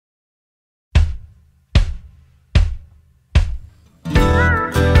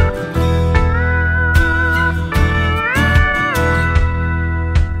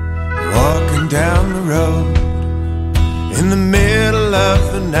road in the middle of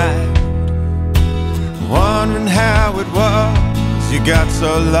the night, wondering how it was you got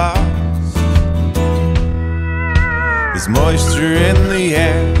so lost. There's moisture in the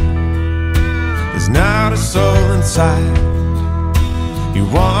air, there's not a soul inside. You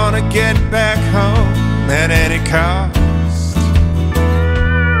wanna get back home at any cost.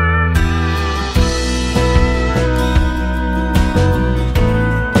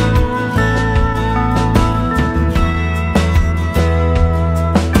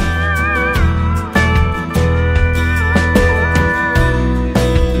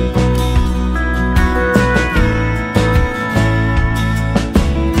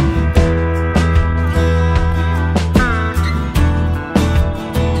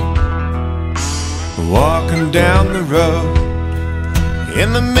 Walking down the road in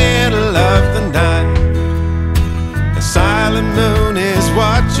the middle of the night, a silent moon is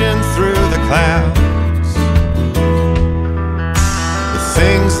watching through the clouds. The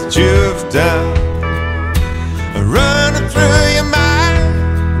things that you've done are running through your mind.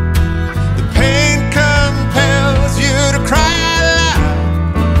 The pain compels you to cry out loud.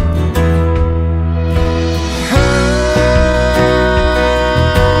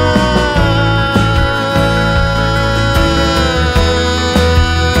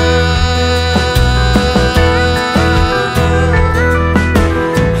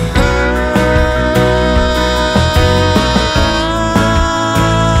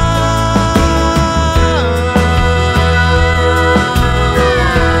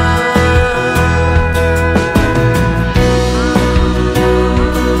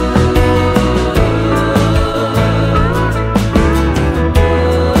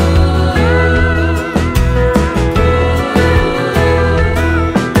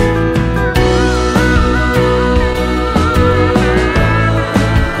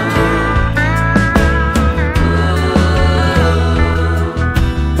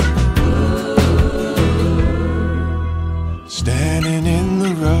 Standing in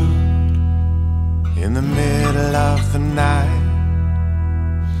the road in the middle of the night,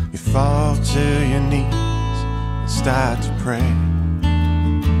 you fall to your knees and start to pray.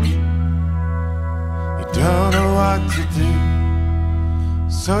 You don't know what to do,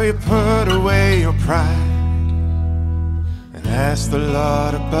 so you put away your pride and ask the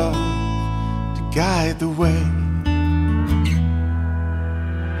Lord above to guide the way.